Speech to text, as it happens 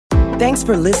Thanks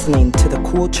for listening to the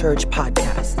Cool Church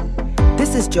podcast.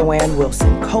 This is Joanne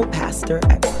Wilson, co-pastor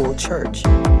at Cool Church.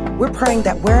 We're praying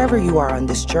that wherever you are on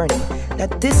this journey,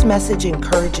 that this message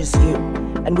encourages you.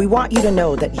 And we want you to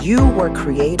know that you were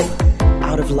created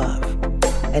out of love.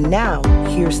 And now,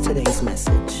 here's today's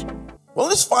message. Well,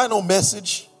 this final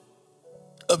message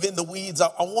of In the Weeds, I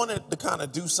wanted to kind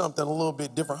of do something a little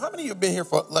bit different. How many of you have been here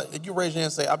for, like, you raise your hand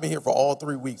and say, I've been here for all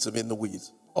 3 weeks of In the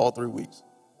Weeds? All 3 weeks.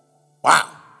 Wow.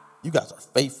 You guys are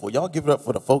faithful. Y'all give it up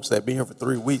for the folks that have been here for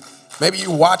 3 weeks. Maybe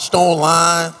you watched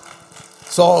online.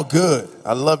 It's all good.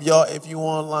 I love y'all. If you're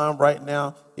online right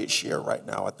now, hit share right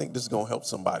now. I think this is going to help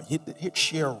somebody. Hit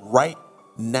share right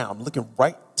now. I'm looking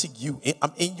right to you.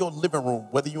 I'm in your living room,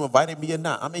 whether you invited me or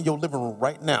not. I'm in your living room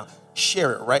right now.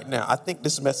 Share it right now. I think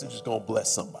this message is going to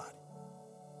bless somebody.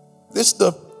 This is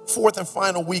the fourth and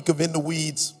final week of In the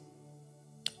Weeds.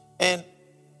 And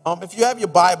if you have your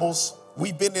Bibles,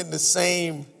 we've been in the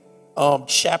same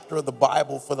chapter of the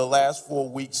Bible for the last 4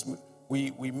 weeks.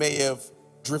 We may have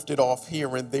drifted off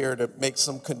here and there to make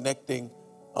some connecting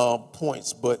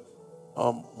points, but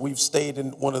we've stayed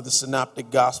in one of the synoptic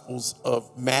gospels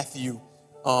of Matthew.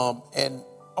 And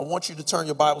I want you to turn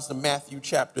your Bibles to Matthew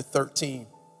chapter 13,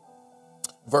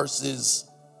 verses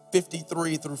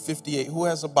 53 through 58. Who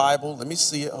has a Bible? Let me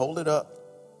see it. Hold it up.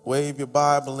 Wave your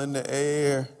Bible in the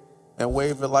air and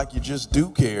wave it like you just do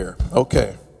care.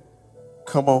 Okay.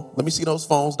 Come on. Let me see those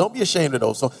phones. Don't be ashamed of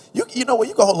those. So you know what?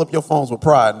 You can hold up your phones with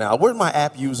pride now. Where's my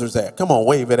app users at? Come on,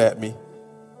 wave it at me.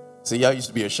 See, y'all used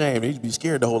to be ashamed. You used to be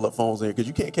scared to hold up phones in here because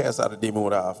you can't cast out a demon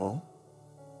with an iPhone.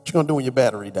 What you going to do when your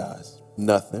battery dies?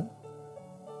 Nothing.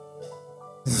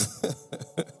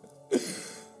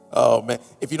 Oh, man.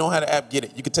 If you don't have the app, get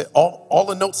it. You can take all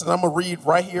the notes that I'm going to read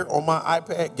right here on my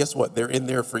iPad. Guess what? They're in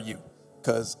there for you.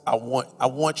 Because I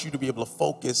want you to be able to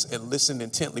focus and listen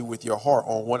intently with your heart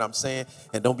on what I'm saying,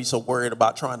 and don't be so worried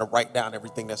about trying to write down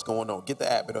everything that's going on. Get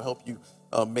the app; it'll help you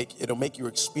make your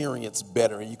experience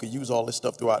better, and you can use all this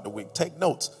stuff throughout the week. Take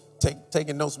notes.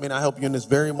 Taking notes may not help you in this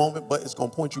very moment, but it's going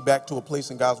to point you back to a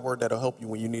place in God's word that'll help you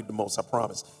when you need it the most. I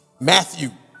promise. Matthew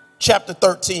chapter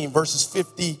 13, verses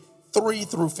 53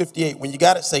 through 58. When you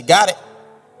got it, say "Got it."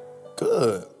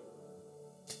 Good.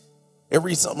 It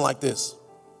reads something like this.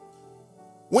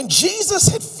 When Jesus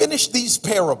had finished these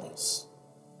parables,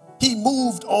 he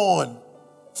moved on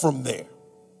from there.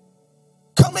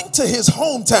 Coming to his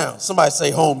hometown, somebody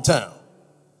say hometown,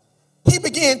 he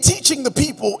began teaching the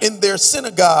people in their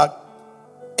synagogue,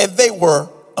 and they were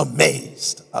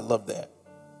amazed. I love that.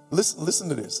 Listen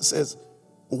to this. It says,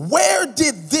 where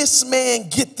did this man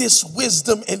get this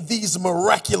wisdom and these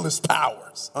miraculous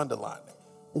powers? Underline that.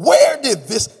 Where did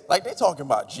this, like they're talking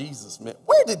about Jesus, man.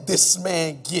 Where did this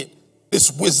man get this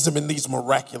wisdom and these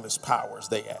miraculous powers,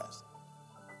 they asked.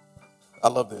 I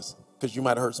love this because you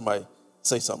might have heard somebody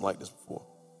say something like this before.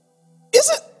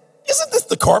 Isn't this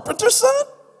the carpenter's son?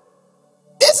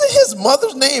 Isn't his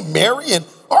mother's name Mary, and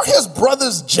are his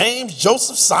brothers James,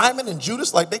 Joseph, Simon, and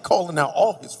Judas? Like they calling out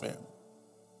all his family.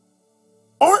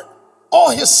 Aren't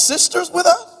all his sisters with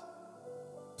us?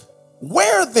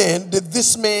 Where then did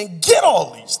this man get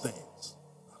all these things?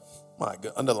 My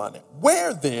God, underline that.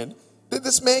 Where then did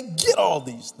this man get all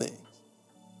these things?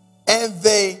 And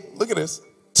they, look at this,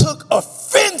 took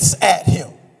offense at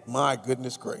him. My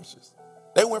goodness gracious.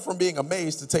 They went from being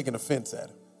amazed to taking offense at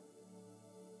him.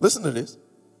 Listen to this.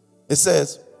 It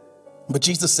says, but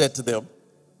Jesus said to them,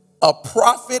 a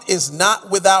prophet is not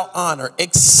without honor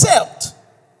except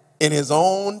in his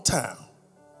own town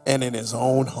and in his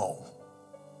own home.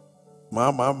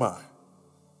 My.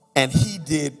 And he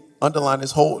did, underline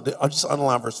this whole, I'll just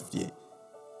underline verse 58.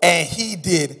 And he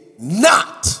did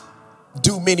not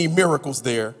do many miracles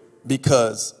there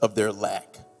because of their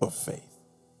lack of faith.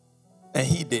 And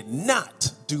he did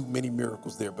not do many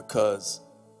miracles there because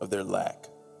of their lack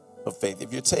of faith.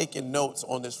 If you're taking notes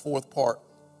on this fourth part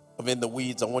of In the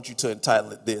Weeds, I want you to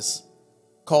entitle it this.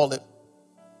 Call it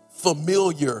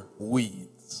Familiar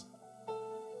Weeds.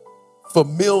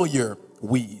 Familiar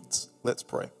Weeds. Let's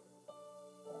pray.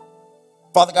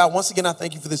 Father God, once again, I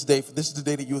thank you for this day. For this is the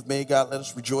day that you have made, God. Let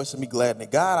us rejoice and be glad in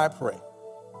it. God, I pray.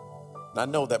 And I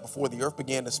know that before the earth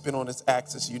began to spin on its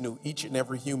axis, you knew each and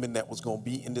every human that was going to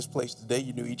be in this place today.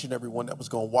 You knew each and every one that was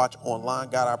going to watch online.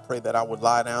 God, I pray that I would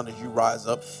lie down as you rise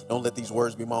up. Don't let these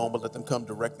words be my own, but let them come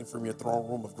directly from your throne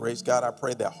room of grace. God, I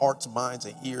pray that hearts, minds,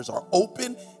 and ears are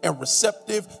open and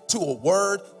receptive to a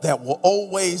word that will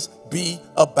always be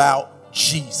about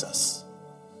Jesus.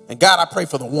 And God, I pray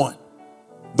for the one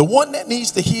that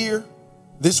needs to hear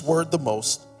this word the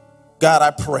most. God,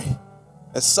 I pray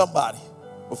that somebody,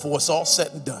 before it's all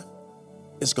said and done,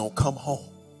 is going to come home.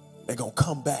 They're going to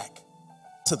come back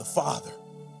to the Father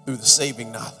through the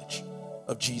saving knowledge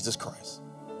of Jesus Christ.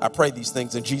 I pray these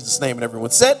things in Jesus' name. And everyone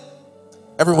said,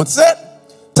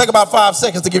 take about 5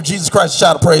 seconds to give Jesus Christ a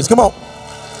shout of praise. Come on.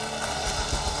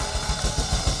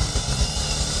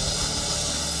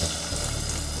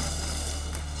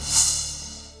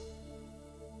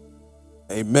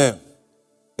 Amen.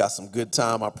 Got some good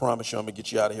time. I promise you I'm going to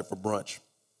get you out of here for brunch.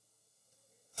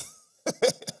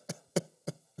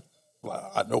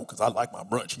 Well, I know, because I like my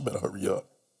brunch. You better hurry up.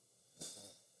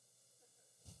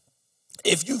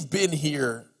 If you've been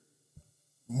here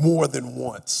more than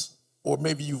once, or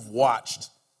maybe you've watched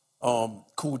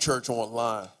Cool Church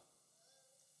online,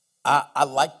 I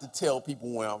like to tell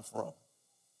people where I'm from.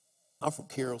 I'm from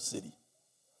Carroll City.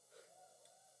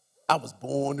 I was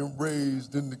born and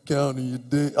raised in the county of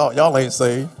Dade. Oh, y'all ain't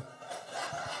saved.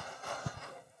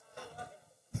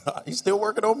 He's still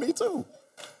working on me too.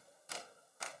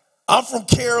 I'm from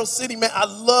Carroll City, man. I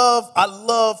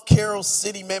love Carroll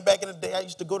City, man. Back in the day, I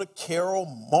used to go to Carroll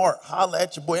Mart. Holla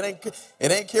at your boy. It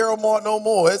ain't Carroll Mart no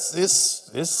more.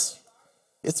 It's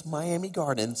Miami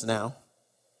Gardens now.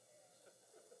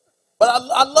 But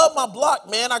I love my block,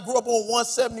 man. I grew up on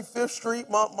 175th Street.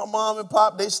 My mom and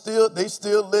pop, they still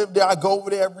live there. I go over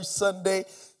there every Sunday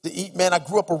to eat, man. I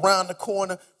grew up around the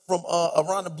corner from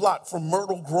around the block from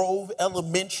Myrtle Grove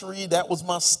Elementary. That was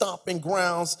my stomping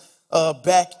grounds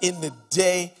back in the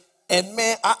day. And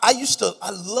man,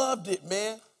 I loved it,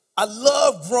 man. I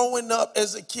loved growing up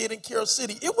as a kid in Carroll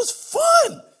City. It was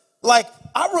fun. Like,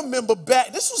 I remember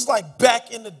this was like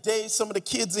back in the day. Some of the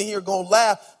kids in here are going to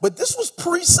laugh, but this was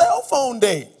pre-cell phone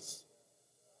days.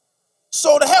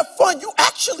 So to have fun, you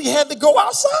actually had to go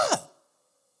outside.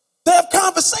 To have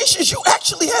conversations, you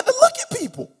actually had to look at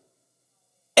people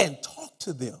and talk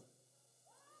to them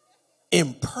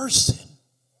in person.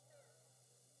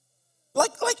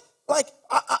 Like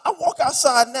I walk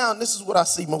outside now, and this is what I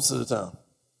see most of the time.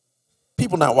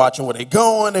 People not watching where they're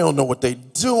going. They don't know what they're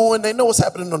doing. They know what's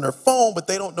happening on their phone, but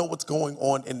they don't know what's going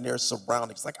on in their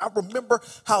surroundings. Like, I remember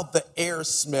how the air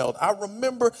smelled. I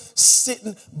remember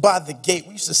sitting by the gate.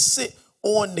 We used to sit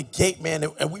on the gate, man,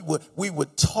 and we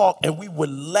would talk and we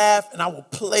would laugh, and I would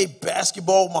play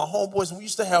basketball with my homeboys, and we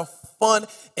used to have fun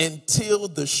until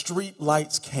the street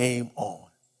lights came on.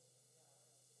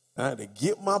 I had to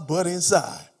get my butt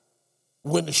inside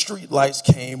when the street lights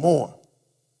came on.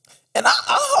 And I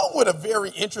hung with a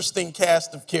very interesting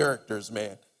cast of characters,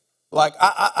 man. Like,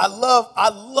 I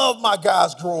love my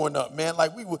guys growing up, man.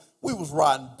 Like, we was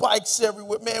riding bikes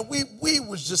everywhere, man. We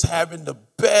was just having the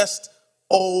best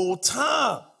old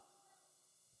time.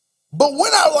 But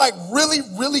when I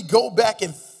really go back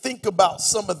and think about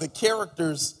some of the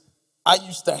characters I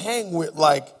used to hang with,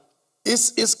 like,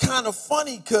 it's kind of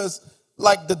funny because,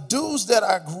 like, the dudes that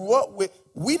I grew up with,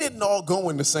 we didn't all go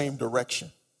in the same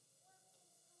direction.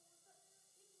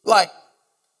 Like,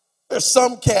 there's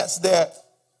some cats that,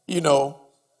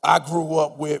 I grew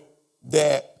up with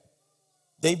that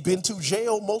they've been to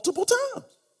jail multiple times.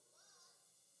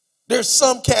 There's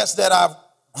some cats that I've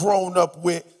grown up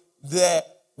with that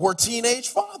were teenage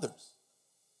fathers.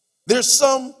 There's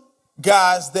some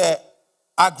guys that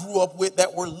I grew up with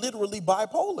that were literally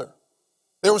bipolar.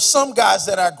 There were some guys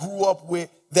that I grew up with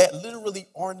that literally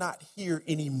are not here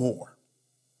anymore.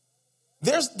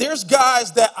 There's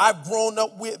guys that I've grown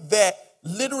up with that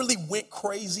literally went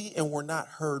crazy and were not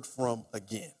heard from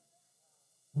again.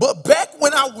 But back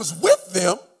when I was with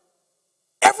them,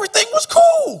 everything was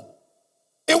cool.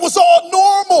 It was all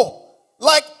normal.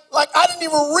 Like I didn't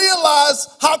even realize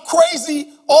how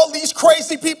crazy all these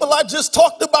crazy people I just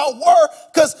talked about were,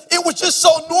 because it was just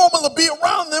so normal to be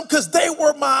around them because they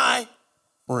were my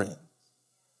friends.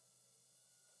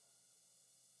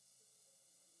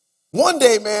 One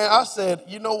day, man, I said,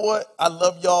 you know what? I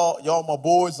love y'all. Y'all my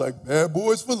boys, like bad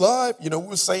boys for life. We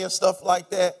were saying stuff like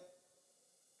that.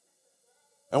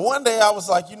 And one day I was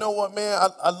like, you know what, man?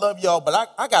 I love y'all, but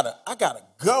I gotta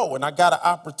go. And I got an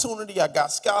opportunity. I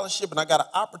got scholarship, and I got an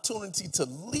opportunity to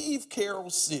leave Carroll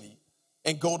City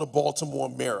and go to Baltimore,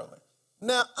 Maryland.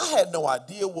 Now, I had no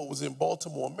idea what was in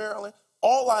Baltimore, Maryland.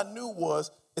 All I knew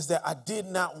is that I did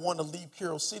not want to leave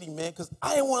Carroll City, man, because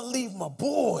I didn't want to leave my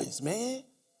boys, man.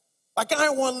 Like, I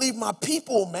didn't want to leave my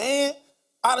people, man.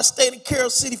 I'd have stayed in Carroll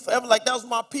City forever. Like, that was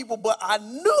my people. But I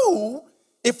knew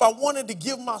if I wanted to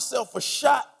give myself a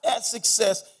shot at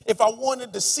success, if I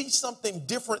wanted to see something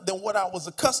different than what I was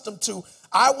accustomed to,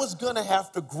 I was going to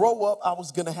have to grow up. I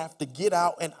was going to have to get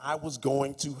out, and I was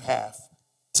going to have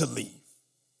to leave.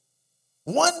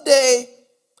 One day,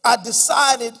 I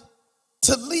decided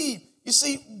to leave. You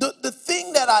see, the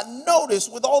thing that I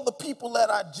noticed with all the people that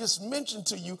I just mentioned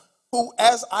to you, who,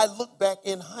 as I look back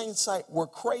in hindsight, were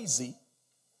crazy,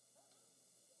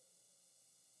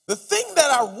 The thing that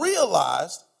I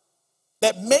realized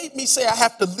that made me say I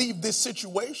have to leave this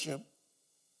situation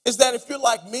is that if you're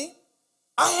like me,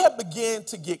 I have began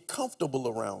to get comfortable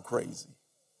around crazy.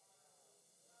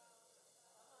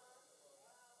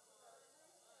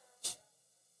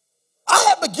 I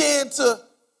have began to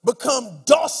become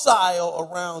docile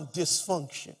around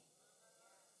dysfunction.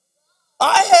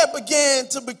 I have began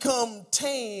to become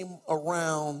tame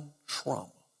around trauma.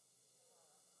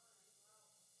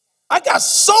 I got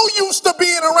so used to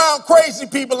being around crazy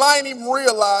people, I didn't even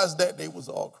realize that they was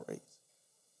all crazy.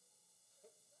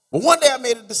 But one day I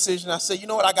made a decision. I said, you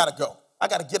know what? I got to go. I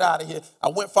got to get out of here. I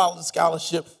went, followed the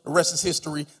scholarship. The rest is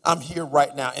history. I'm here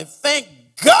right now. And thank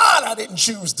God I didn't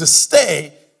choose to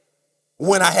stay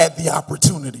when I had the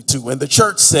opportunity to. And the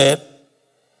church said,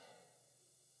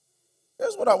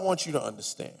 here's what I want you to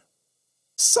understand.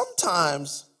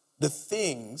 Sometimes the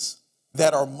things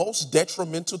that are most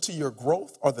detrimental to your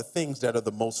growth are the things that are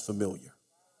the most familiar.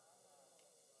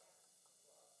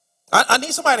 I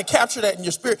need somebody to capture that in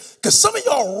your spirit, because some of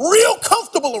y'all are real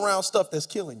comfortable around stuff that's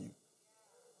killing you.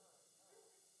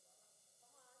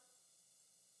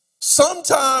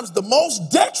 Sometimes the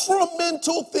most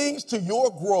detrimental things to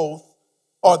your growth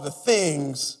are the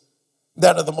things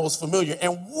that are the most familiar.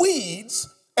 And weeds,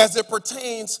 as it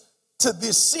pertains to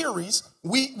this series,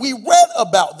 we read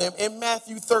about them in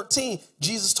Matthew 13.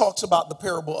 Jesus talks about the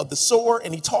parable of the sower,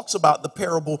 and he talks about the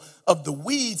parable of the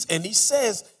weeds, and he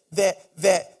says that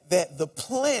the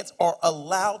plants are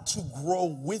allowed to grow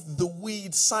with the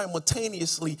weeds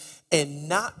simultaneously and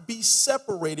not be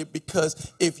separated,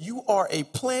 because if you are a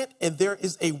plant and there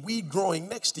is a weed growing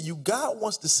next to you, God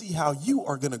wants to see how you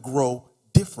are going to grow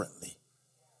differently.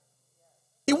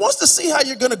 He wants to see how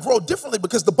you're going to grow differently,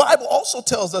 because the Bible also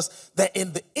tells us that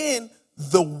in the end,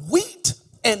 the wheat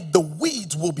and the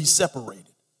weeds will be separated.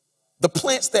 The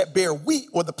plants that bear wheat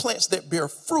or the plants that bear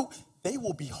fruit, they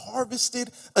will be harvested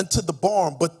unto the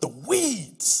barn, but the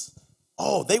weeds,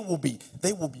 they will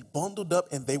be bundled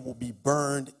up and they will be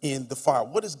burned in the fire.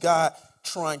 What is God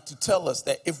trying to tell us?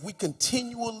 That if we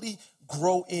continually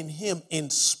grow in him in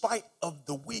spite of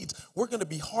the weeds, we're going to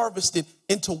be harvested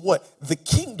into what? The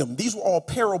kingdom. These were all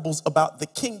parables about the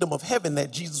kingdom of heaven that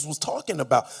Jesus was talking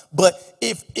about. But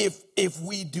if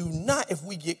we do not, if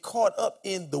we get caught up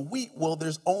in the wheat, well,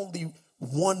 there's only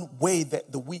one way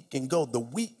that the wheat can go. The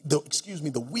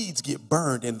weeds get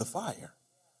burned in the fire.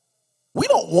 We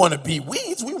don't want to be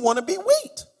weeds. We want to be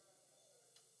wheat.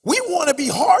 We want to be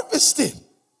harvested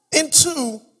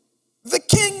into the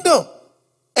kingdom.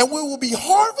 And we will be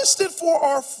harvested for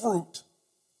our fruit,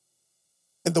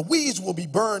 and the weeds will be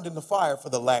burned in the fire for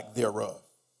the lack thereof.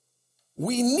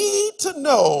 We need to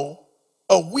know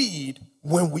a weed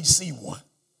when we see one.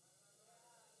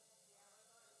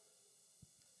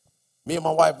 Me and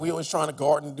my wife, we always trying to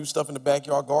garden and do stuff in the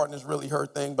backyard. Garden is really her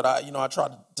thing, but I try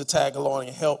to tag along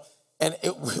and help. And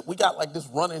we got like this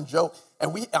running joke.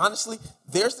 And we honestly,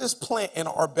 there's this plant in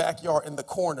our backyard in the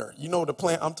corner. You know the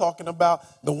plant I'm talking about?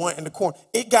 The one in the corner.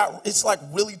 It's like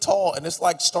really tall, and it's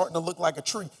like starting to look like a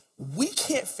tree. We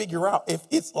can't figure out if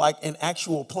it's like an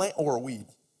actual plant or a weed.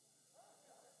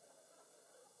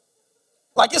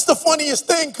 Like, it's the funniest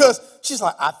thing, because she's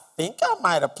like, I think I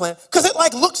might have planted, because it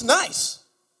like looks nice.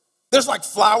 There's like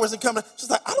flowers that come in. She's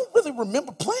like, I don't really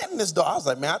remember planting this though. I was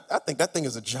like, man, I think that thing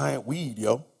is a giant weed,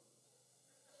 yo.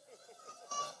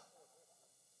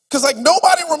 Because like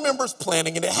nobody remembers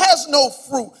planting it. It has no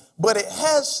fruit, but it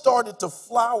has started to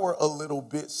flower a little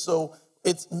bit. So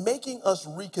it's making us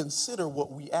reconsider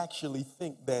what we actually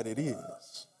think that it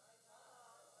is.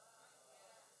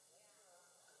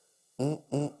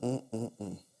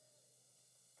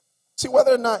 See,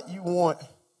 whether or not you want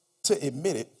to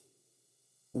admit it,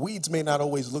 weeds may not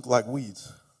always look like weeds.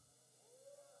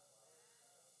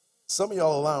 Some of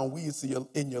y'all allowing weeds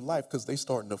in your life because they're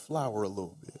starting to flower a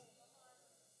little bit.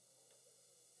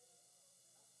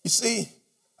 You see,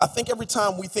 I think every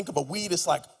time we think of a weed, it's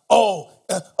like,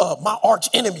 my arch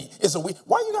enemy is a weed.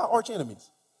 Why you got arch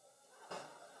enemies?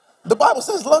 The Bible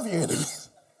says love your enemies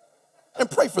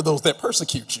and pray for those that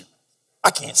persecute you.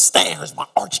 I can't stand her as my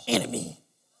arch enemy.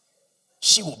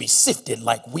 She will be sifted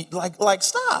like wheat. Like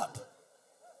stop.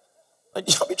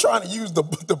 Like, y'all be trying to use the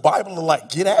Bible to like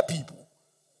get at people.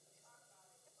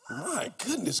 My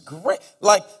goodness, great.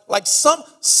 Like some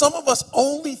of us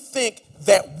only think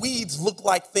that weeds look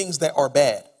like things that are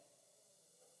bad.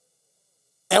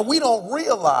 And we don't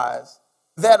realize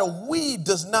that a weed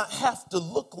does not have to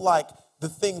look like the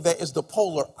thing that is the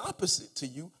polar opposite to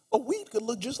you. A weed could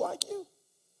look just like you.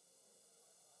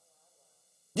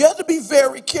 You have to be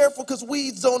very careful because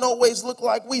weeds don't always look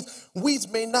like weeds. Weeds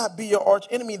may not be your arch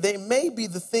enemy. They may be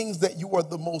the things that you are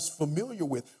the most familiar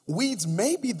with. Weeds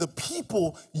may be the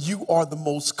people you are the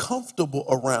most comfortable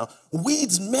around.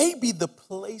 Weeds may be the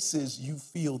places you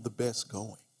feel the best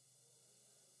going.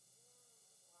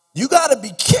 You got to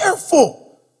be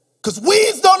careful because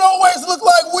weeds don't always look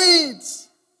like weeds.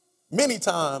 Many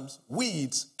times,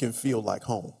 weeds can feel like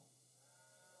home.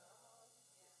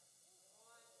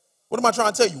 What am I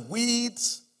trying to tell you?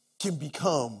 Weeds can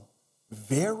become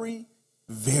very,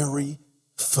 very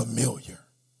familiar.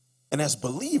 And as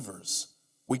believers,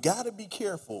 we got to be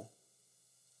careful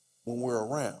when we're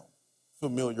around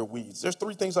familiar weeds. There's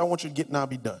 3 things I want you to get and I'll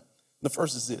be done. The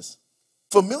first is this.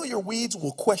 Familiar weeds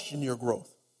will question your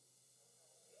growth.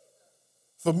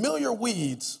 Familiar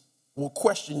weeds will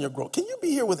question your growth. Can you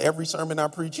be here with every sermon I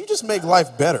preach? You just make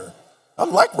life better. I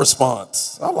like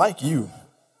response. I like you.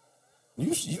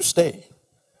 You stay.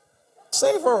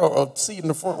 Save her a seat in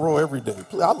the front row every day.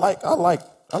 Please, I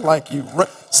like you.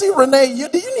 See, Renee, you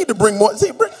need to bring more.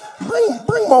 See,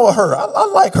 bring more of her. I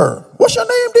like her. What's your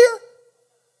name, dear?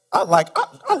 I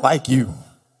like you.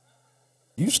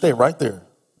 You stay right there.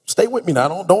 Stay with me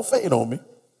now. Don't fade on me.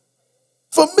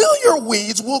 Familiar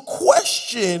weeds will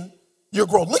question your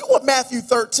growth. Look at what Matthew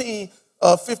 13,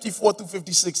 54 through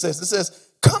 56 says. It says,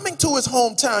 coming to his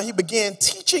hometown, he began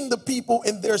teaching the people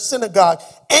in their synagogue,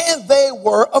 and they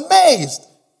were amazed.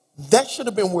 That should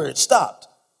have been where it stopped.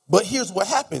 But here's what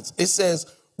happens. It says,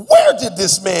 where did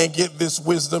this man get this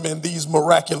wisdom and these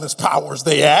miraculous powers,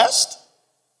 they asked.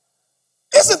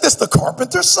 Isn't this the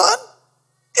carpenter's son?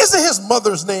 Isn't his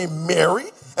mother's name Mary?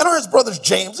 And are his brothers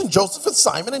James and Joseph and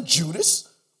Simon and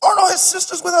Judas? Aren't all his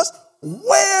sisters with us?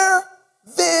 Where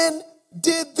then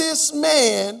did this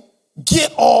man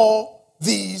get all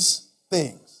these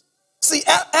things? See,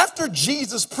 after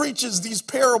Jesus preaches these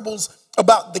parables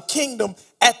about the kingdom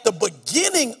at the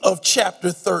beginning of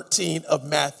chapter 13 of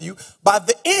Matthew, by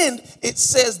the end, it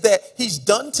says that he's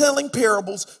done telling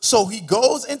parables. So he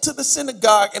goes into the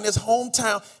synagogue in his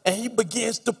hometown and he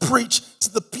begins to preach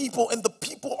to the people, and the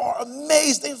people are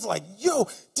amazed. They're like, yo,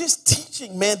 this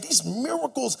teaching, man, these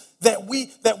miracles that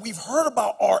we've heard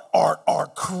about are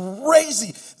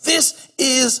crazy. This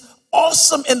is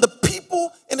awesome. And the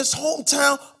people in his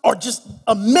hometown are just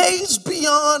amazed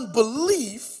beyond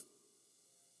belief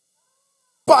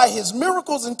by his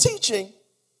miracles and teaching,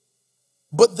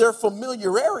 but their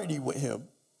familiarity with him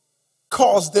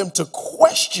caused them to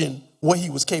question what he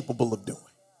was capable of doing.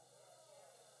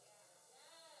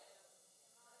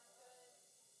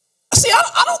 See,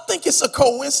 I don't think it's a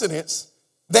coincidence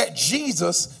that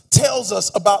Jesus tells us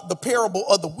about the parable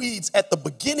of the weeds at the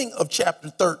beginning of chapter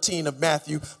 13 of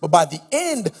Matthew, but by the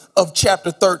end of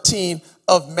chapter 13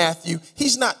 of Matthew,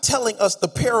 he's not telling us the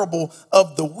parable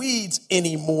of the weeds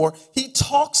anymore. He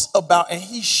talks about and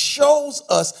he shows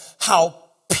us how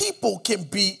people can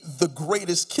be the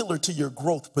greatest killer to your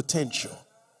growth potential.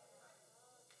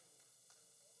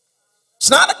 It's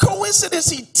not a coincidence.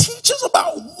 He teaches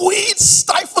about weeds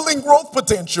stifling growth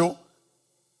potential.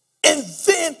 And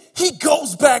then he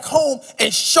goes back home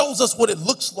and shows us what it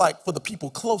looks like for the people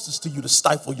closest to you to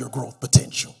stifle your growth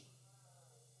potential.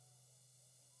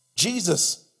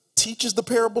 Jesus teaches the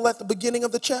parable at the beginning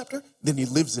of the chapter, then he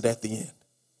lives it at the end.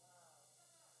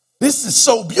 This is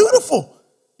so beautiful.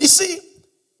 You see,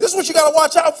 this is what you got to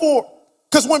watch out for.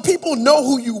 Because when people know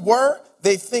who you were,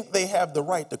 they think they have the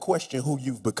right to question who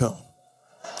you've become.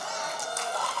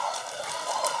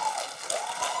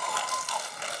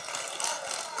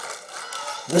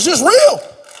 It's just real.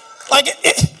 Like,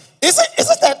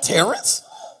 isn't that Terrence?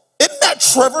 Isn't that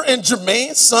Trevor and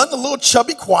Jermaine's son, the little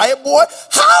chubby quiet boy?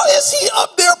 How is he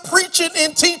up there preaching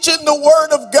and teaching the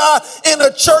word of God in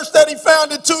a church that he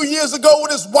founded 2 years ago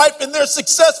with his wife, and they're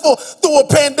successful through a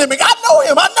pandemic? I know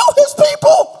him. I know his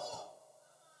people.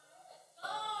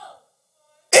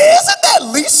 Isn't that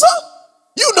Lisa?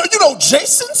 You know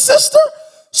Jason's sister?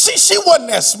 She wasn't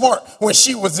that smart when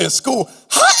she was in school.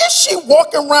 How is she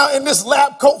walking around in this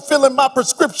lab coat filling my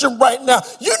prescription right now?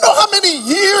 You know how many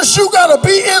years you got to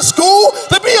be in school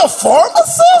to be a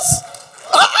pharmacist?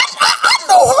 I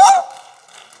know her.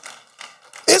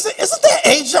 Isn't that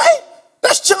AJ?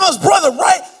 That's John's brother,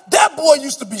 right? That boy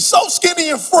used to be so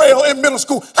skinny and frail in middle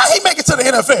school. How he make it to the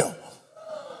NFL?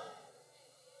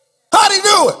 How'd he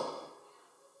do it?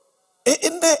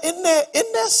 Isn't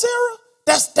that Sarah?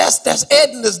 That's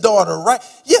Edna's daughter, right?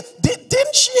 Yeah,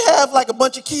 didn't she have like a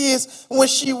bunch of kids when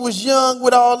she was young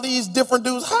with all these different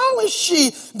dudes? How is she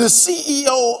the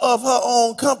CEO of her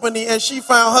own company and she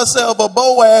found herself a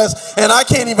Boaz and I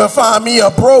can't even find me a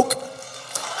broke?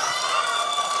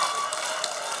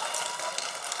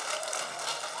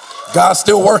 God's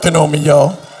still working on me,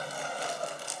 y'all. Isn't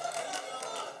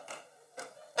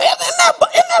that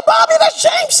Bobby? That's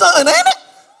James' son, ain't it?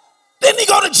 Didn't he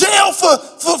go to jail for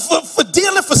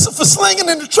dealing for slinging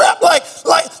in the trap?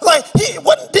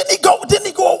 Didn't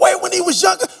he go away when he was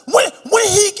younger? When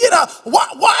he get out,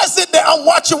 why is it that I'm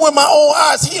watching with my own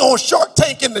eyes? He on Shark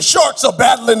Tank and the sharks are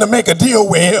battling to make a deal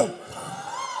with him.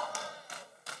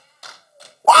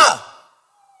 Why?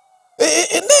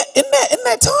 Isn't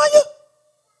that Tanya?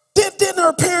 Didn't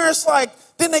her parents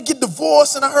didn't they get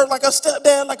divorced? And I heard her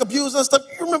stepdad abused her and stuff.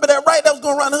 You remember that, right? That was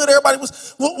going around the hood. Everybody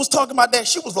was talking about that.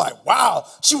 She was like, wow.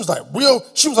 She was like real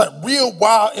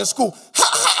wild in school.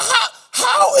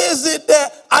 How is it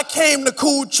that I came to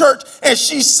Cool Church and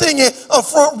she's singing a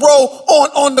front row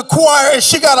on the choir and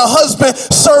she got a husband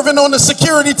serving on the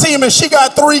security team and she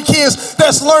got 3 kids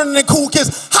that's learning in Cool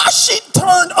Kids? How she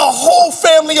turned a whole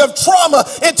family of trauma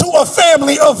into a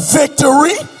family of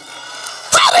victory?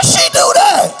 How did she do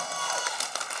that?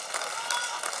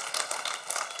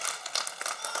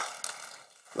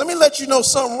 Let me let you know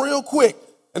something real quick.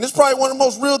 And this is probably one of the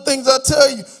most real things I tell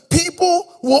you.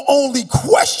 People will only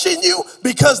question you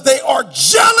because they are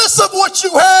jealous of what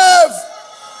you have.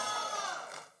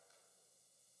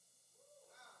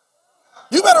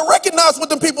 You better recognize what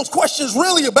them people's questions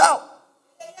really about.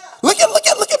 Look at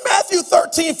Matthew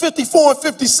 13, 54 and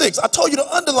 56. I told you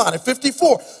to underline it,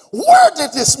 54. Where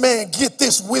did this man get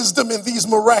this wisdom and these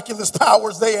miraculous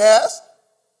powers, they asked?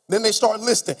 Then they start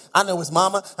listing. I know his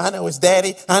mama, I know his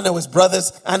daddy, I know his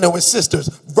brothers, I know his sisters.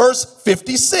 Verse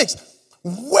 56.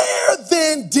 Where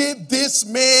then did this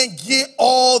man get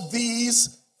all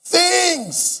these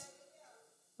things?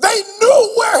 They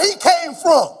knew where he came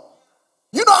from.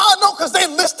 You know how I know? Because they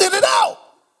listed it out.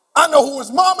 I know who his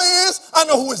mama is. I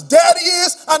know who his daddy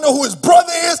is. I know who his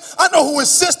brother is. I know who his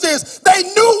sister is. They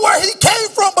knew where he came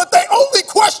from, but they only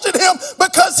questioned him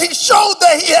because he showed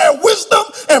that he had wisdom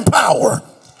and power.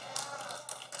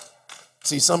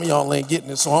 See, some of y'all ain't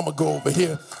getting it, so I'm going to go over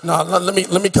here. No,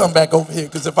 let me come back over here,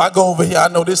 because if I go over here, I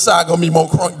know this side going to be more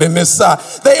crunk than this side.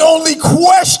 They only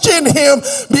questioned him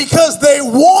because they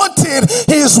wanted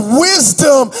his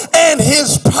wisdom and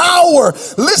his power.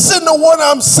 Listen to what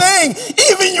I'm saying.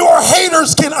 Even your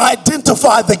haters can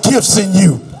identify the gifts in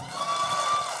you.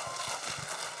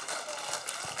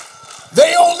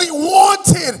 They only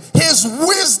wanted his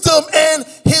wisdom and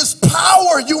his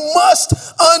power. You must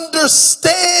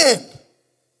understand.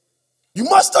 You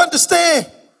must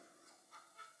understand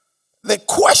that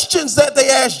questions that they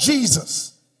asked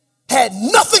Jesus had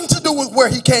nothing to do with where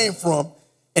he came from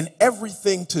and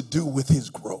everything to do with his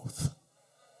growth.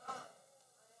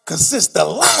 Because since the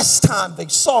last time they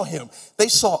saw him, they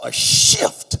saw a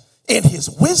shift in his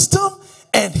wisdom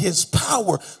and his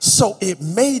power. So it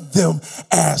made them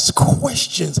ask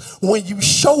questions. When you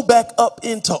show back up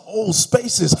into old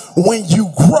spaces, when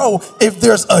you grow, if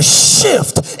there's a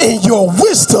shift in your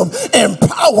wisdom and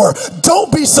power, don't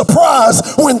be surprised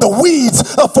when the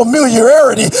weeds of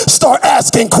familiarity start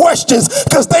asking questions,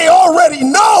 because they already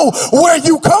know where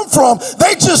you come from.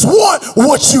 They just want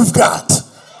what you've got.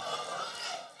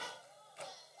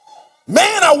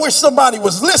 Man, I wish somebody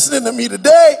was listening to me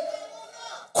today.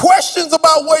 Questions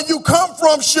about where you come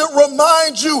from should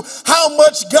remind you how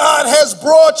much God has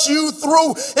brought you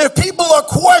through. If people are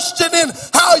questioning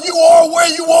how you are where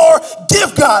you are,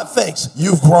 give God thanks.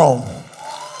 You've grown.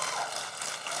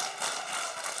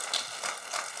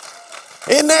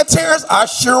 Isn't that, Terrence? I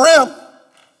sure am.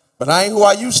 But I ain't who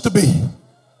I used to be.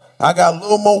 I got a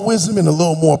little more wisdom and a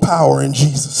little more power in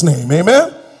Jesus' name.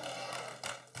 Amen?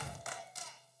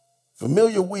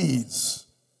 Familiar weeds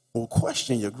will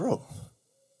question your growth.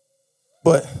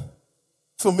 But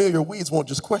familiar weeds won't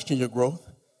just question your growth.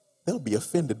 They'll be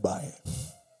offended by it.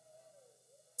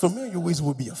 Familiar weeds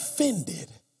will be offended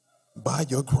by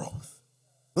your growth.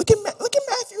 Look at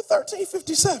Matthew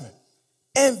 13:57.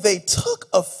 And they took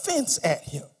offense at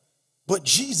him. But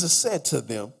Jesus said to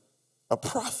them, a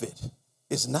prophet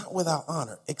is not without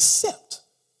honor except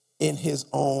in his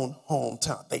own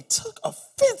hometown. They took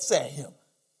offense at him.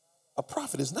 A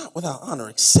prophet is not without honor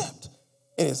except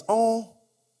in his own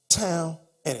town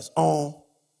and his own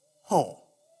home.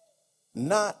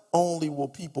 Not only will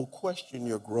people question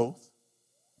your growth,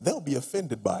 they'll be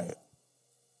offended by it.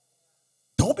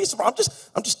 Don't be surprised.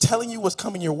 I'm just telling you what's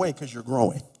coming your way because you're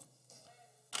growing.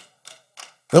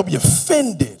 They'll be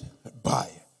offended by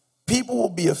it. People will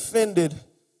be offended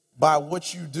by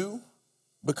what you do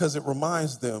because it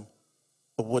reminds them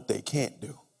of what they can't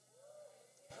do.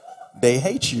 They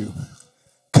hate you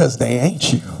because they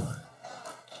ain't you.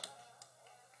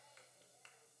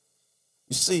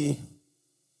 You see,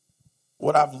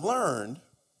 what I've learned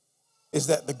is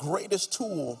that the greatest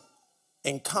tool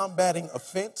in combating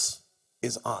offense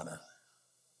is honor.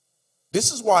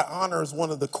 This is why honor is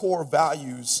one of the core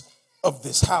values of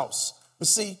this house. You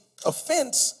see,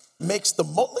 offense makes the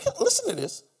most, listen to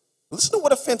this. Listen to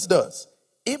what offense does.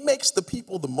 It makes the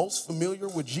people the most familiar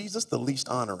with Jesus the least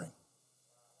honoring.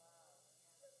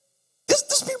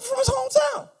 This people from his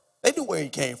hometown. They knew where he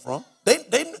came from.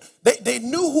 They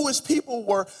knew who his people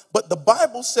were, but the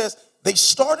Bible says they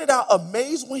started out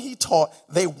amazed when he taught.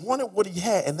 They wanted what he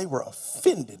had, and they were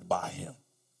offended by him.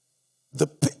 The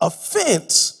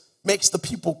offense makes the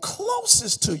people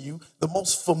closest to you, the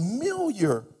most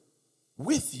familiar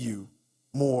with you,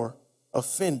 more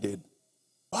offended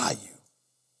by you.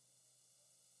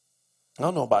 I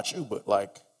don't know about you, but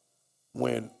like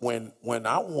when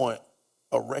I want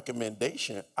a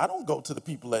recommendation, I don't go to the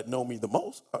people that know me the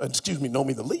most, know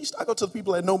me the least. I go to the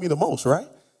people that know me the most, right?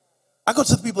 I go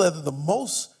to the people that are the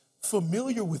most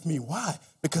familiar with me. Why?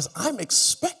 Because I'm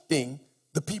expecting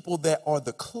the people that are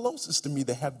the closest to me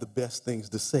that have the best things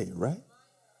to say, right?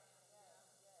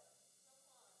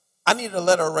 I needed a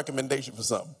letter of recommendation for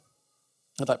something.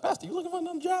 I was like, Pastor, you looking for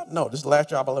another job? No, this is the last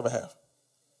job I'll ever have.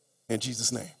 In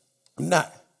Jesus' name. I'm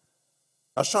not.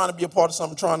 I was trying to be a part of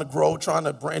something, trying to grow, trying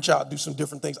to branch out, do some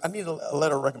different things. I needed a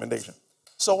letter of recommendation.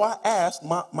 So I asked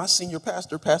my senior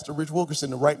pastor, Pastor Rich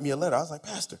Wilkerson, to write me a letter. I was like,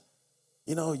 Pastor,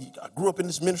 you know, I grew up in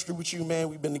this ministry with you, man.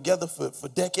 We've been together for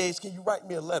decades. Can you write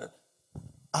me a letter?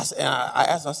 I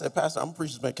asked him, I said, Pastor, I'm a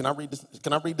preacher's man. Can I read this?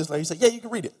 Can I read this letter? He said, yeah, you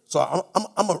can read it. So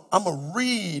I'm a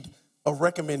read a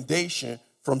recommendation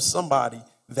from somebody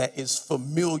that is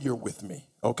familiar with me,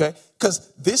 okay?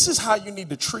 Because this is how you need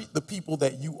to treat the people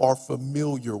that you are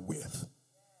familiar with.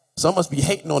 Some of us be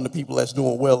hating on the people that's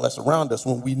doing well that's around us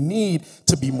when we need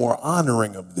to be more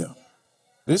honoring of them.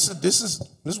 This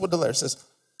is what the letter says.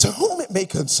 To whom it may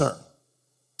concern.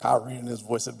 I'll read in his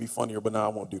voice, it'd be funnier, but no, I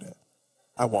won't do that.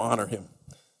 I will honor him.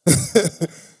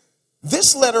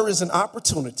 This letter is an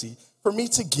opportunity for me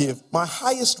to give my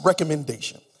highest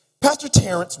recommendation. Pastor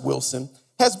Terrence Wilson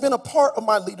has been a part of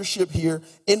my leadership here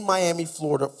in Miami,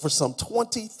 Florida for some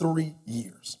 23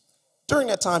 years. During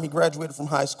that time, he graduated from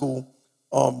high school.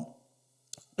 Went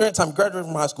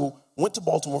to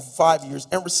Baltimore for 5 years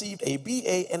and received a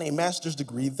BA and a master's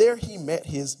degree. There he met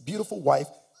his beautiful wife,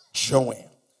 Joanne.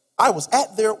 I was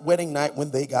at their wedding night when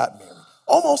they got married.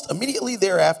 Almost immediately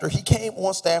thereafter, he came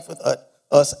on staff with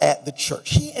us at the church.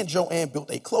 He and Joanne built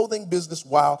a clothing business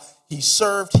while he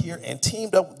served here and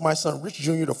teamed up with my son, Rich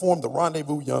Jr., to form the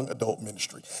Rendezvous Young Adult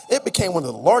Ministry. It became one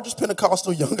of the largest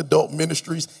Pentecostal young adult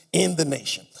ministries in the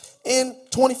nation. In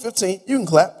 2015, you can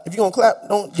clap. If you're going to clap,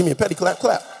 don't give me a petty clap,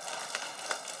 clap.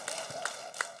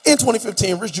 In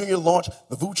 2015, Rich Jr. launched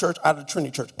the VOUS Church out of the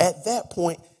Trinity Church. At that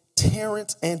point,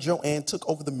 Terrence and Joanne took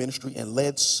over the ministry and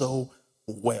led so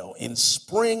well. In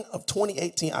spring of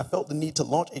 2018, I felt the need to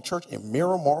launch a church in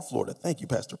Miramar, Florida. Thank you,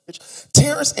 Pastor Rich.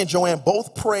 Terrence and Joanne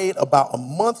both prayed about a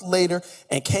month later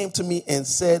and came to me and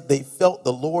said they felt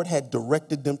the Lord had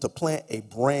directed them to plant a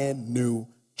brand new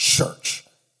church.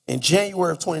 In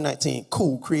January of 2019,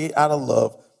 Cool, Create Out of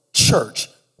Love Church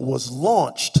was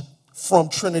launched from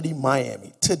Trinity,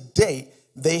 Miami. To date,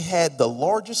 they had the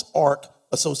largest ARC,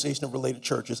 Association of Related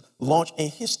Churches, launch in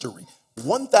history.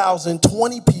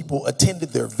 1,020 people attended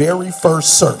their very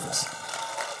first service.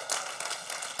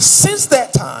 Since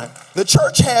that time, the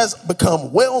church has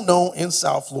become well known in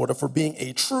South Florida for being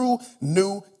a true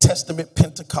New Testament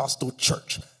Pentecostal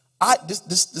church.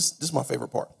 This is my favorite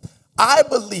part. I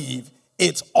believe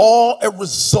it's all a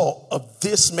result of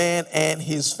this man and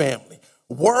his family.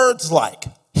 Words like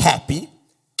happy,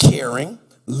 caring,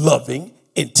 loving,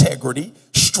 integrity,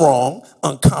 strong,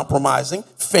 uncompromising,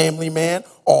 family man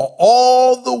are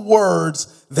all the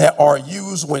words that are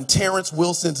used when Terrence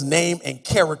Wilson's name and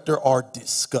character are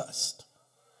discussed.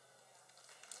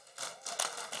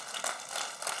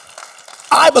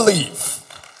 I believe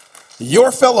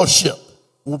your fellowship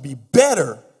will be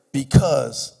better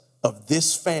because of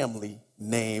this family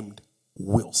named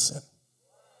Wilson.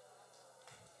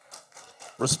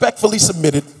 Respectfully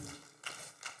submitted,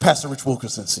 Pastor Rich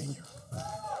Wilkerson Sr.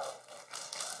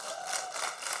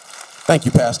 Thank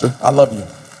you, Pastor. I love you.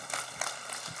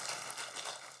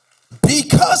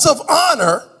 Because of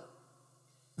honor,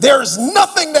 there is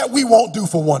nothing that we won't do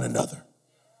for one another.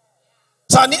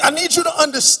 So I need you to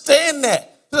understand that.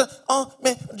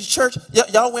 man, the church,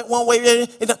 y'all went one way.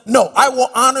 No, I will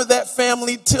honor that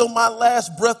family till my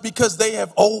last breath because they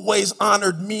have always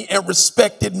honored me and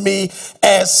respected me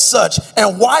as such.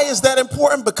 And why is that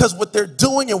important? Because what they're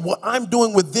doing and what I'm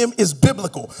doing with them is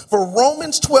biblical. For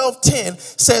Romans 12:10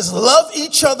 says, love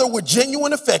each other with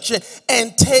genuine affection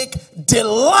and take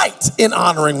delight in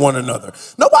honoring one another.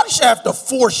 Nobody should have to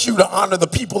force you to honor the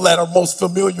people that are most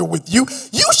familiar with you.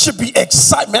 You should be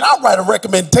excited. Man, I'll write a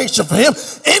recommendation for him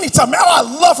anytime. Man, I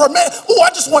love her, man. Oh, I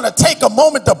just want to take a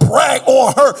moment to brag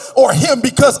on her or him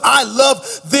because I love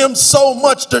them so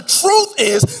much. The truth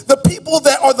is, the people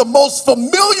that are the most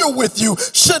familiar with you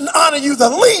shouldn't honor you the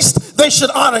least. They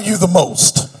should honor you the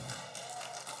most.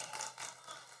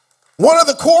 One of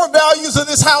the core values of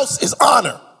this house is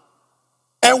honor.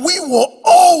 And we will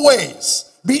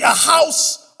always be a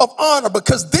house of honor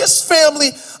because this family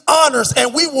honors,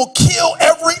 and we will kill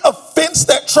every offense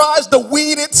that tries to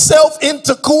weed itself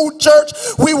into Cool Church.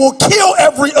 We will kill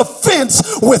every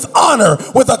offense with honor,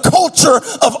 with a culture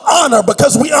of honor,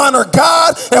 because we honor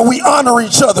God and we honor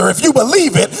each other. If you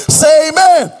believe it, say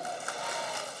amen.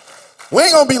 We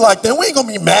ain't gonna be like that. We ain't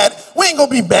gonna be mad. We ain't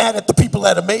gonna be mad at the people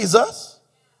that amaze us.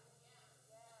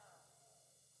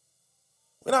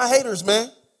 We're not haters,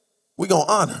 man. We're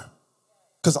gonna honor.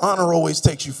 Because honor always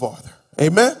takes you farther.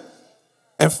 Amen?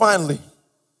 And finally,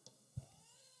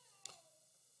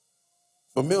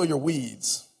 familiar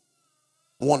weeds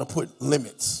want to put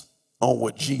limits on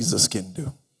what Jesus can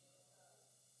do.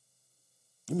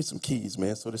 Give me some keys,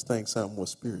 man, so this thing sounds more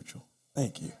spiritual.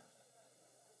 Thank you.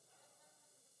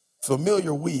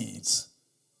 Familiar weeds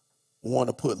want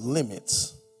to put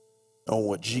limits on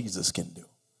what Jesus can do.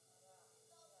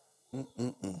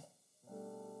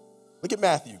 Look at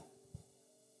Matthew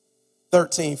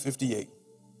 13:58.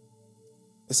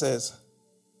 It says,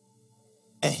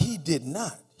 and he did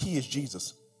not, he is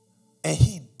Jesus, and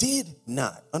he did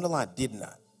not, underline did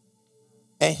not,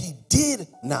 and he did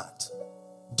not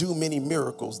do many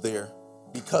miracles there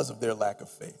because of their lack of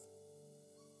faith.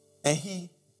 And he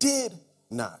did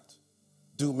not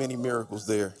do many miracles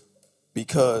there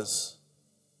because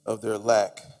of their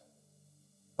lack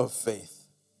of faith.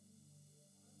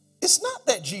 It's not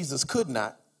that Jesus could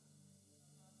not.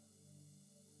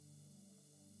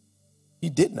 He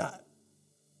did not.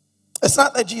 It's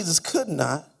not that Jesus could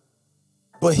not,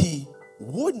 but he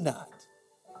would not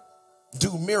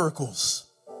do miracles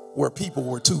where people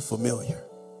were too familiar.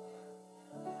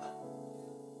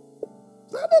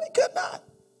 It's not that he could not.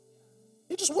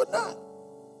 He just would not.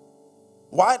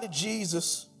 Why did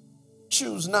Jesus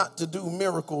choose not to do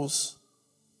miracles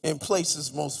in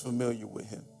places most familiar with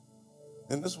him?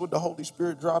 And this is what the Holy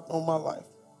Spirit dropped on my life.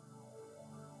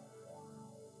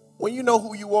 When you know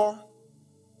who you are,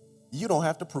 you don't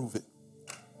have to prove it.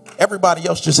 Everybody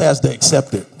else just has to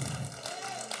accept it.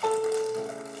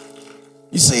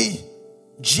 You see,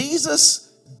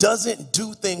 Jesus doesn't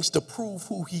do things to prove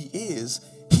who he is.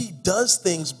 He does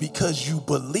things because you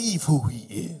believe who he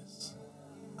is.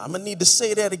 I'm going to need to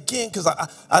say that again because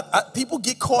people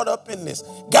get caught up in this.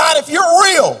 God, if you're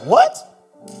real, what?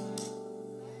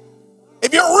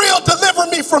 If you're real, deliver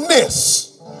me from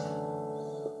this.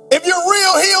 If you're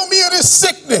real, heal me of this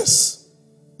sickness.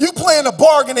 You playing a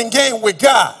bargaining game with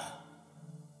God.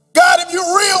 God, if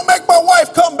you're real, make my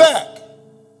wife come back.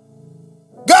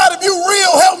 God, if you're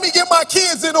real, help me get my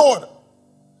kids in order.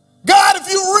 God, if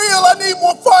you're real, I need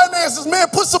more finances. Man,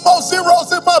 put some more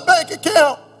zeros in my bank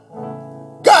account.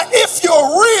 God, if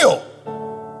you're real,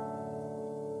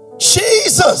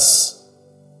 Jesus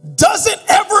doesn't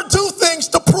ever do things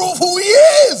to prove who he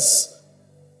is.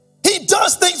 He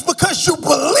does things because you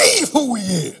believe who he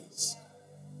is.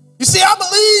 You see, I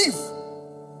believe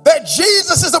that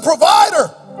Jesus is a provider,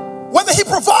 whether he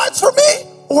provides for me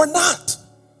or not.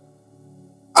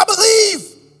 I believe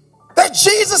that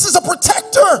Jesus is a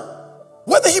protector,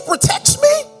 whether he protects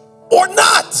me or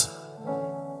not.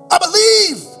 I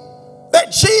believe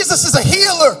that Jesus is a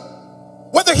healer,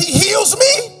 whether he heals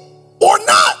me or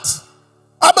not.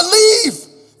 I believe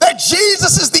that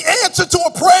Jesus is the answer to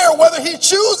a prayer, whether he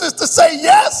chooses to say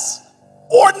yes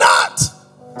or not.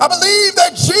 I believe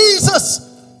that Jesus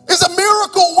is a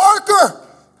miracle worker,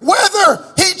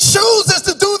 whether he chooses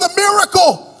to do the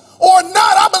miracle or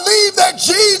not. I believe that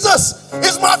Jesus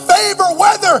is my favor,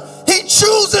 whether he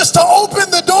chooses to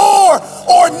open the door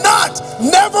or not.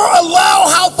 Never allow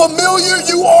how familiar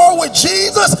you are with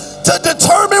Jesus to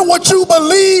determine what you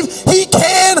believe he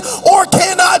can or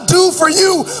cannot do for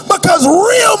you, because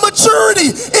real maturity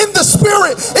in the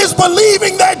spirit is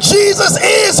believing that Jesus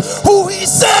is who he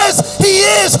says he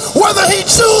is, whether he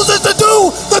chooses to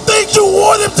do the things you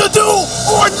want him to do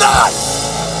or not.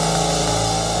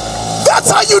 That's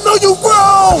how you know you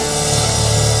grow.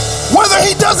 Whether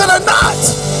he does it or not,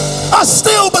 I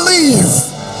still believe.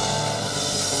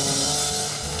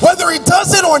 Whether he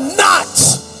does it or not.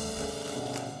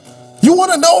 You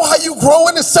want to know how you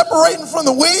growing and separating from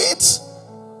the weeds?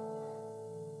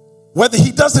 Whether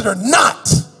he does it or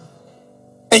not,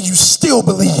 and you still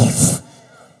believe.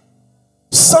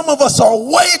 Some of us are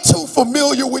way too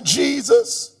familiar with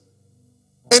Jesus,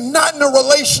 and not in a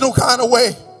relational kind of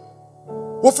way.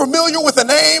 We're familiar with a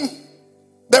name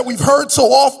that we've heard so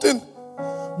often,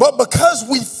 but because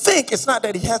we think, it's not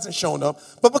that he hasn't shown up,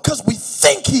 but because we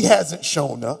think he hasn't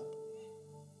shown up,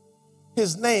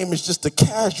 his name is just a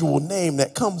casual name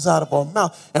that comes out of our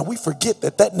mouth, and we forget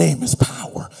that that name is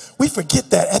power. We forget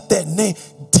that at that name,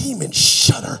 demons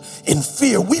shudder in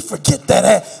fear. We forget that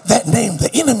at that name,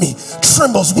 the enemy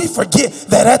trembles. We forget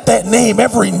that at that name,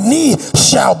 every knee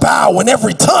shall bow and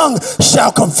every tongue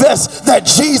shall confess that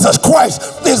Jesus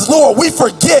Christ is Lord. We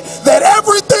forget that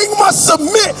everything must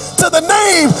submit to the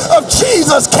name of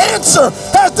Jesus. Cancer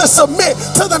has to submit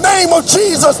to the name of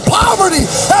Jesus. Poverty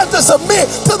has to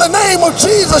submit to the name of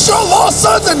Jesus. Your lost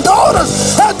sons and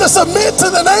daughters have to submit to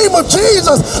the name of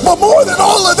Jesus. But more than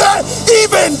all of that,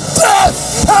 even death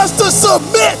has to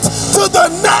submit to the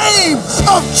name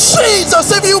of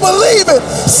Jesus. If you believe it,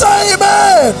 say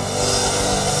amen.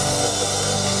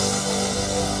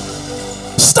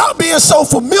 Stop being so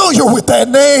familiar with that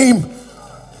name.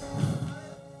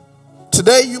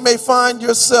 Today you may find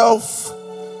yourself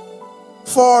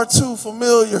far too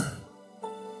familiar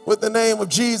with the name of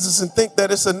Jesus and think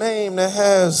that it's a name that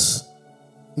has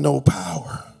no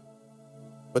power.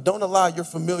 But don't allow your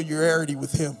familiarity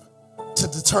with him to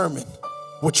determine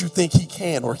what you think he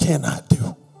can or cannot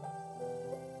do.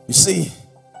 You see,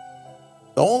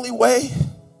 the only way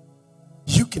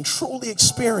you can truly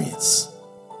experience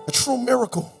a true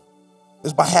miracle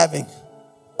is by having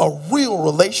a real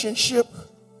relationship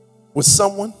with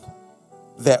someone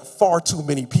that far too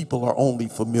many people are only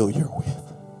familiar with.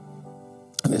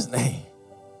 And his name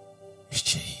is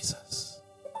Jesus.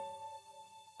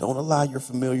 Don't allow your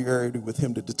familiarity with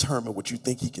him to determine what you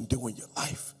think he can do in your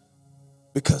life.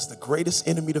 Because the greatest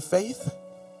enemy to faith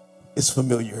is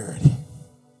familiarity.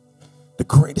 The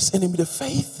greatest enemy to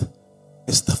faith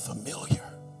is the familiar.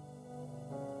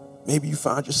 Maybe you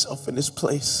find yourself in this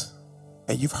place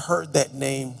and you've heard that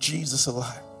name, Jesus, a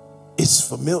lot. It's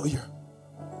familiar,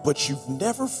 but you've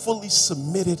never fully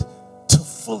submitted to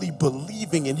fully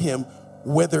believing in him,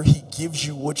 whether he gives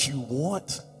you what you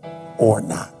want or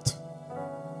not.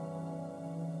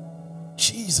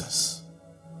 Jesus,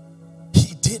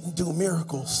 he didn't do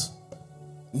miracles,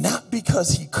 not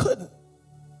because he couldn't,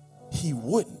 he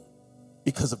wouldn't,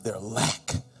 because of their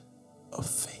lack of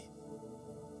faith.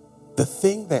 The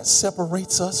thing that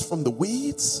separates us from the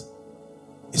weeds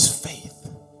is faith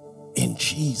in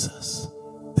Jesus,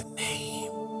 the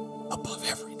name above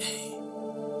every name.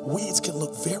 Weeds can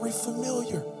look very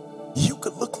familiar. You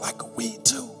could look like a weed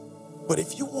too. But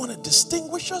if you want to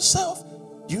distinguish yourself,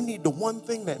 you need the one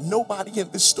thing that nobody in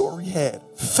this story had: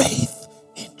 faith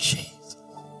in Jesus.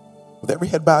 With every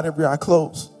head bowed, every eye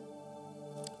closed.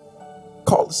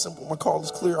 Call is simple, my call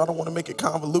is clear. I don't want to make it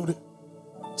convoluted.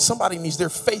 Somebody needs their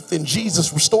faith in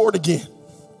Jesus restored again.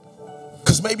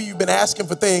 Because maybe you've been asking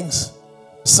for things.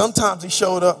 Sometimes he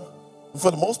showed up.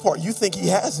 For the most part, you think he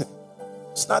hasn't.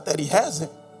 It's not that he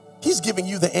hasn't. He's giving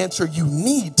you the answer you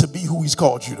need to be who he's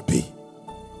called you to be.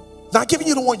 Not giving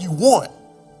you the one you want.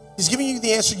 He's giving you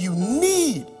the answer you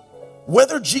need.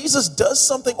 Whether Jesus does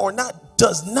something or not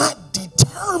does not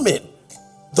determine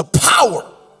the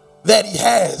power that he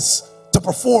has to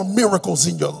perform miracles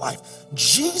in your life.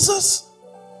 Jesus,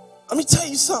 let me tell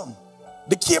you something.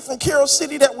 The kid from Carroll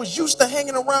City that was used to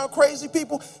hanging around crazy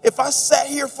people, if I sat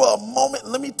here for a moment,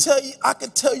 let me tell you, I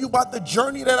could tell you about the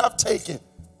journey that I've taken.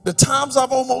 The times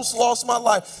I've almost lost my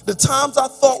life. The times I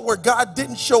thought where God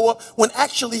didn't show up when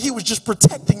actually he was just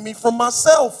protecting me from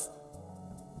myself.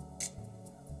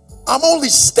 I'm only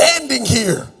standing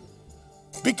here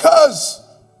because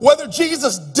whether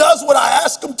Jesus does what I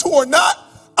ask him to or not,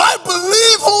 I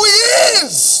believe who he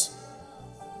is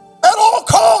at all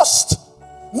cost.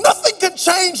 Nothing can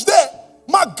change that.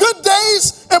 My good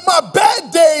days and my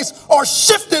bad days are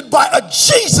shifted by a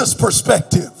Jesus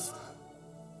perspective.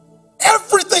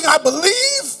 Everything I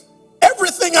believe,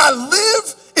 everything I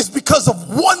live is because of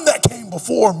one that came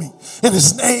before me, and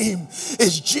his name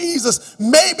is Jesus.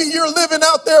 Maybe you're living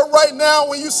out there right now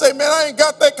when you say, man, I ain't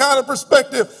got that kind of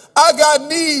perspective. I got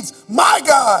needs. My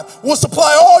God will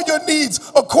supply all your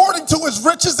needs according to his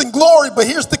riches and glory. But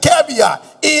here's the caveat: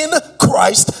 in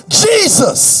Christ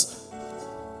Jesus.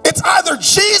 It's either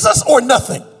Jesus or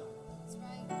nothing.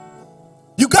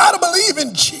 You got to believe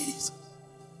in Jesus.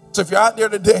 So if you're out there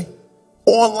today,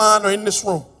 online or in this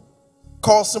room,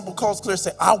 call Simple, call Clear, say,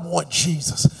 I want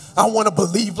Jesus. I want to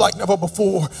believe like never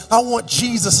before. I want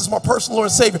Jesus as my personal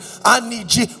Lord and Savior. I need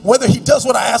Jesus. Whether he does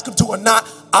what I ask him to or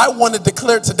not, I want to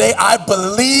declare today, I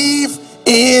believe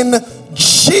in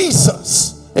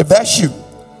Jesus. If that's you,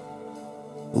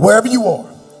 wherever you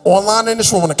are, online or in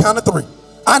this room, on the count of 3,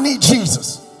 I need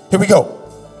Jesus. Here we go.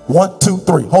 1, 2,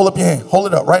 3. Hold up your hand. Hold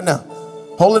it up right now.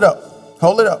 Hold it up.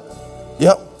 Hold it up.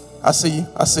 Yep. I see you.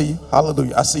 I see you.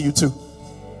 Hallelujah. I see you too.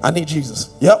 I need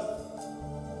Jesus. Yep.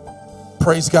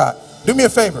 Praise God. Do me a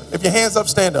favor. If your hand's up,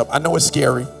 stand up. I know it's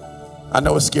scary. I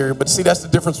know it's scary. But see, that's the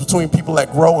difference between people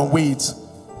that grow and weeds.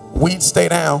 Weeds stay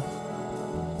down.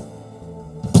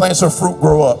 Plants or fruit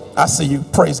grow up. I see you.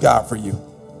 Praise God for you.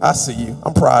 I see you.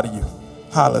 I'm proud of you.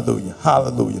 Hallelujah.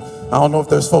 Hallelujah. I don't know if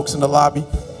there's folks in the lobby.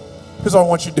 Here's what I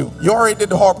want you to do. You already did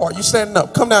the hard part. You standing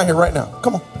up. Come down here right now.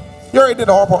 Come on. You already did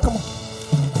the hard part. Come on.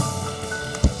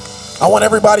 I want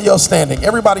everybody else standing.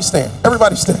 Everybody stand.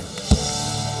 Everybody stand.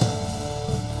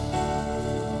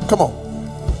 Come on.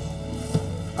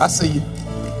 I see you.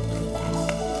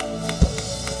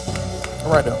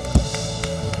 All right, though.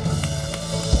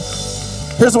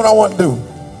 Here's what I want to do.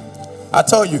 I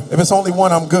tell you, if it's only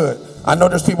one, I'm good. I know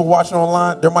there's people watching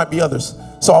online. There might be others.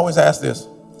 So I always ask this.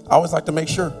 I always like to make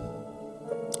sure.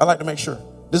 I like to make sure.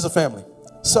 This is a family.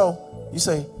 So you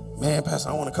say, man, Pastor,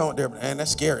 I want to come up there, but man,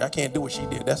 that's scary. I can't do what she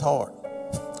did. That's hard.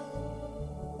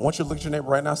 I want you to look at your neighbor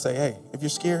right now and say, hey, if you're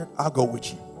scared, I'll go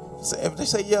with you. If they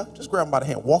say, yeah, just grab them by the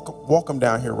hand. Walk them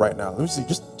down here right now. Let me see.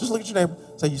 Just look at your neighbor.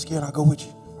 Say, you scared? I'll go with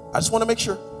you. I just want to make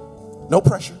sure. No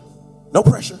pressure. No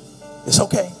pressure. It's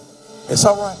okay. It's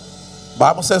all right.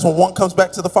 Bible says when one comes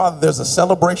back to the Father, there's a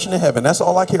celebration in heaven. That's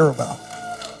all I care about.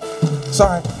 It's all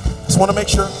right. Just want to make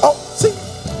sure. Oh, see?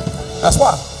 That's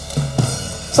why.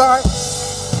 It's all right.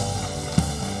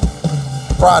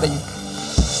 Proud of you.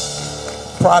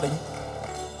 Proud of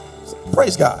you.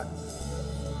 Praise God.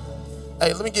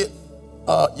 Hey, let me get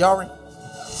Yari.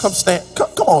 Come stand.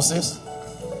 Come on, sis.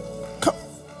 Come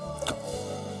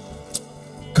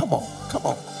on. Come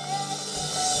on.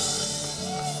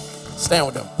 Stand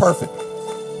with them. Perfect.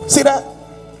 See that?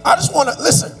 I just want to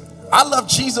listen. I love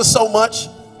Jesus so much.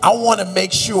 I want to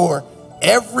make sure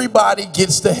everybody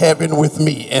gets to heaven with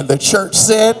me. And the church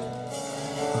said,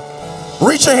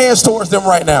 reach your hands towards them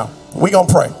right now. We're going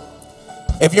to pray.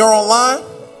 If you're online,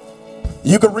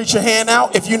 you can reach your hand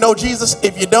out. If you know Jesus,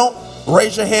 if you don't,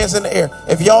 raise your hands in the air.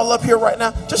 If y'all up here right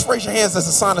now, just raise your hands as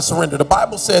a sign of surrender. The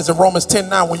Bible says in Romans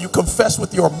 10:9, when you confess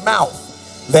with your mouth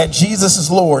that Jesus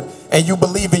is Lord and you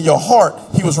believe in your heart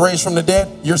he was raised from the dead,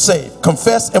 you're saved.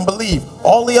 Confess and believe.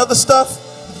 All the other stuff,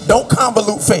 don't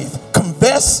convolute faith.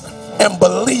 Confess and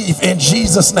believe in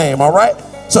Jesus' name, all right?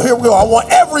 So here we go. I want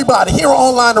everybody here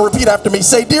online to repeat after me.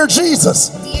 Say, Dear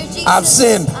Jesus, I've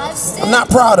sinned. I'm not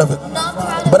proud of it,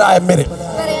 but I admit it.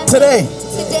 Today,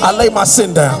 I lay my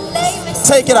sin down.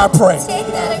 Take it, I pray.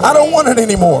 I don't want it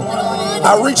anymore.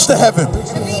 I reach to heaven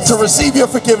to receive your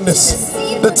forgiveness,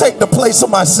 to take the place of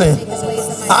my sin.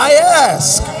 I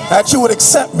ask that you would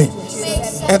accept me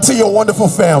into your wonderful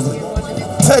family.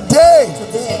 Today,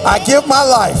 I give my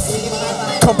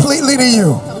life completely to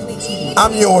you.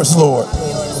 I'm yours, Lord.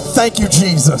 Thank you,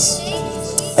 Jesus.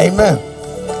 Amen.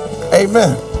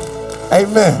 Amen.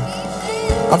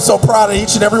 Amen. I'm so proud of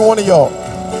each and every one of y'all.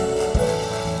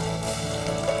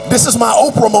 This is my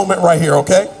Oprah moment right here,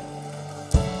 okay?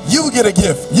 You get a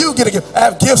gift. You get a gift. I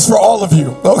have gifts for all of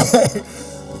you, okay?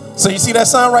 So you see that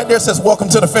sign right there? It says, welcome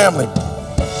to the family.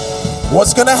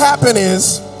 What's going to happen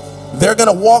is they're going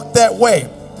to walk that way,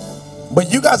 but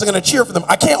you guys are going to cheer for them.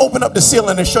 I can't open up the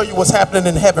ceiling and show you what's happening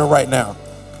in heaven right now.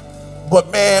 But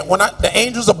man, when the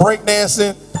angels are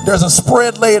breakdancing, there's a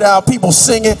spread laid out, people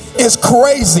singing. It's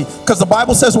crazy because the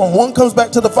Bible says when one comes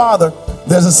back to the Father,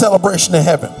 there's a celebration in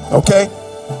heaven, okay?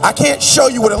 I can't show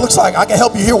you what it looks like. I can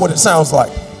help you hear what it sounds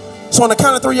like. So on the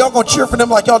count of 3, y'all gonna cheer for them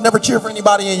like y'all never cheer for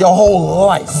anybody in your whole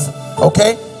life,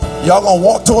 okay? Y'all gonna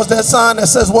walk towards that sign that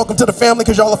says welcome to the family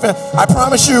because y'all are family. I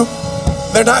promise you,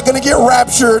 they're not gonna get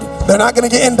raptured. They're not gonna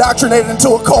get indoctrinated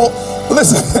into a cult.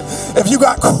 Listen, if you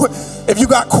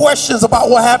got questions about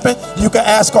what happened, you can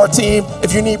ask our team.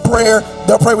 If you need prayer,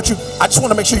 they'll pray with you. I just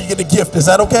want to make sure you get a gift. Is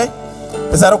that okay?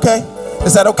 Is that okay?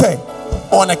 Is that okay?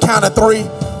 On the count of 3,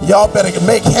 y'all better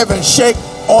make heaven shake.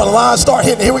 Online, start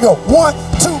hitting. Here we go. 1,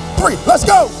 2, 3. Let's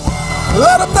go.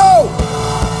 Let them know.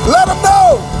 Let them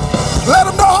know. Let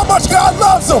them know how much God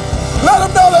loves them. Let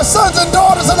them know they're sons and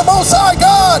daughters of the Most High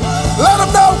God. Let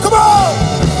them know. Come on.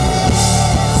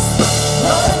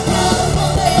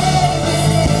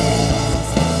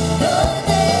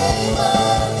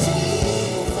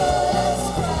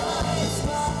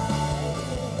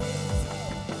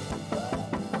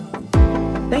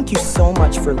 Thank you so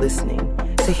much for listening.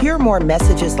 To hear more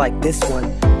messages like this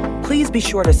one, please be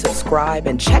sure to subscribe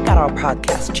and check out our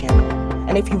podcast channel.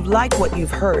 And if you like what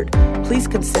you've heard, please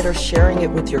consider sharing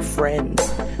it with your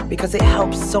friends because it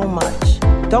helps so much.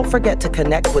 Don't forget to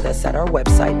connect with us at our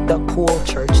website,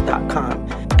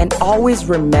 thecoolchurch.com. And always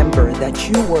remember that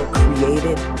you were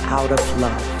created out of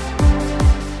love.